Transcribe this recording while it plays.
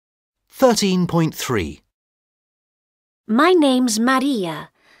13.3. My name's Maria.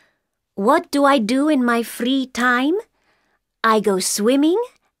 What do I do in my free time? I go swimming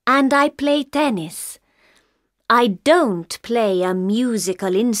and I play tennis. I don't play a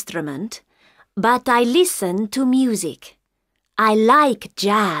musical instrument, but I listen to music. I like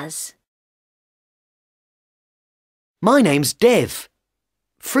jazz. My name's Dev.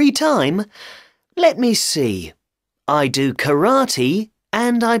 Free time? Let me see. I do karate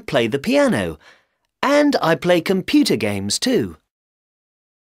and I play the piano. And I play computer games too.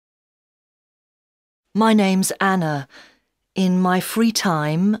 My name's Anna. In my free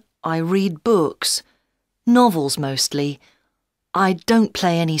time, I read books, novels mostly. I don't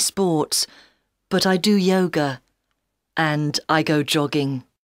play any sports, but I do yoga and I go jogging.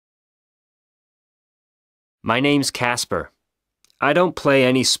 My name's Casper. I don't play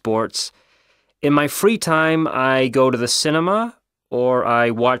any sports. In my free time, I go to the cinema or I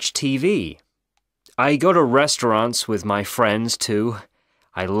watch TV. I go to restaurants with my friends too.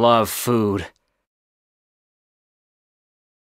 I love food.